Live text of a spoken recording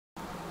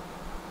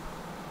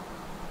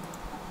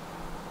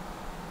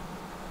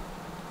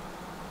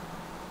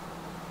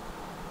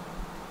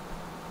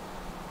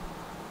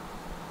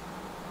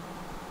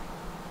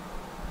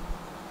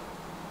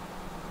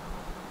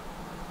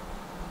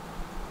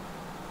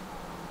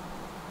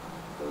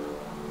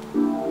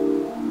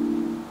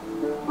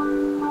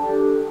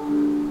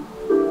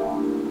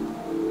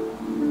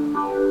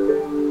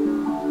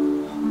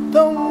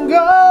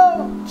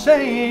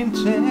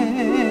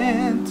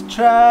changing to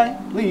try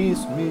and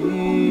please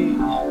me.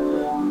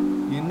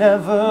 You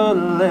never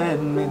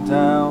let me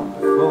down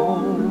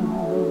before.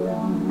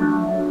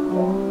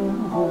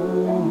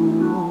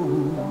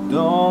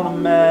 Don't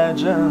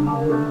imagine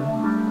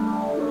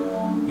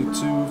you're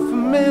too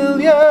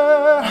familiar,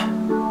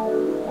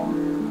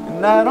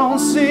 and I don't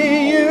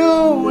see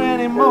you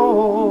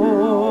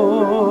anymore.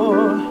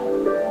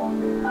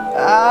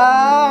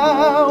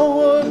 I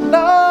would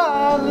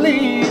not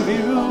leave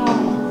you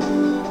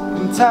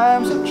in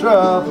times of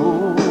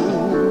trouble.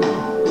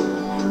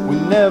 We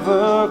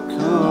never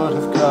could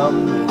have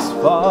come this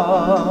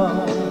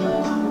far.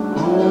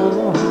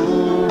 Ooh,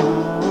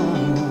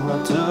 I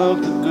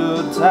took the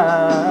good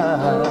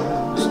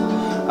times,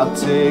 I'll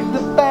take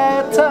the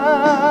bad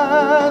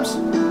times.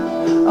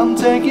 I'll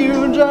take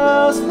you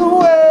just the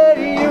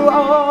way you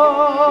are.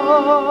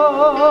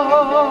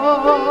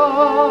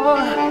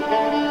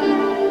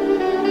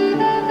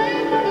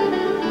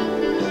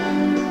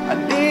 I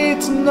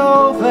need to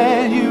know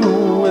that you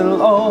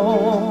will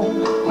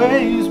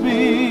always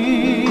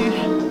be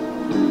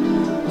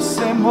the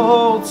same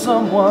old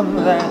someone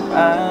that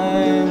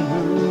I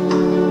knew.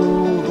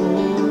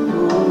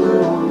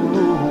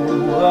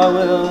 I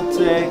will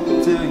take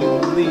till you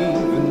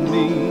leave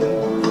me,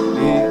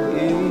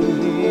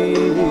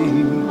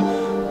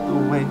 the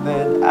way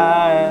that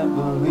I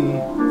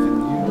believe in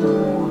you.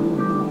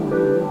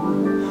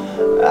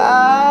 I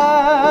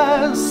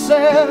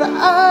said I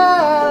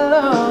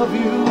love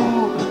you,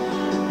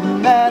 and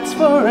that's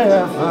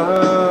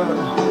forever,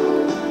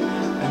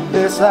 and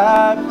this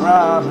I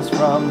promise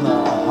from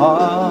the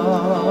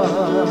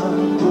heart.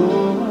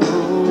 Ooh,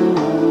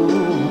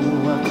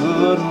 I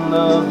couldn't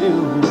love you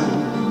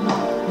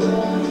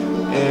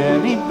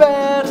any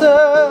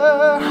better.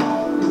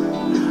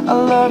 I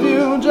love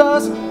you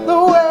just the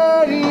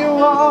way you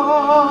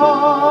are.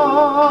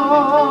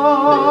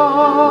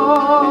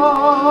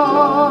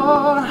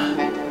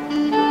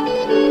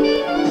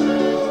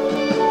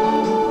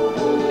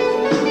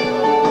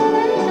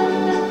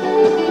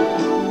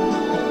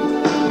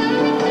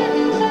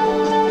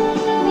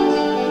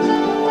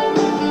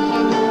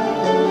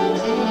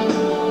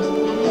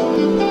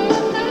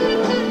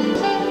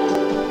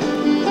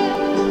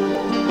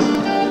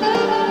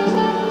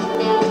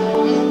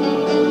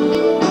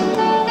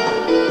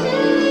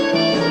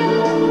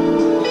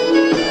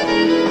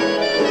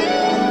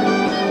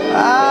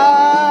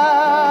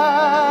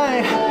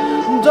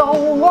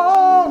 Don't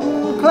want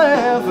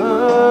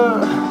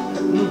clever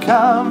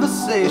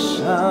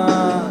conversation.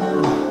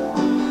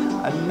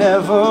 I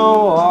never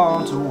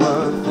want to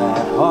work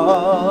that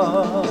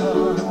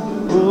hard.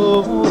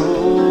 Ooh,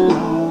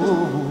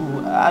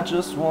 I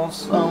just want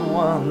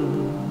someone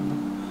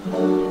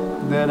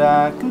that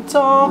I can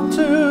talk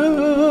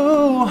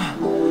to.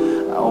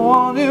 I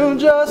want you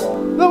just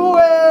the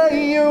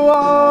way you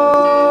are.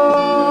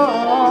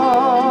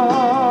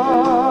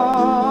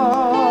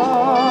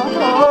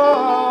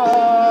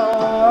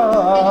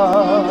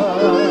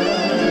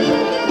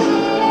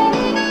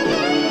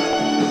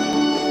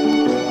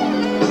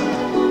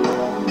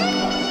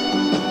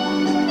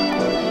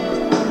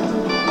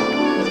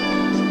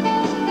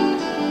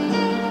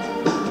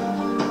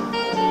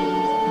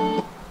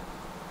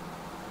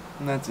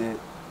 And that's it.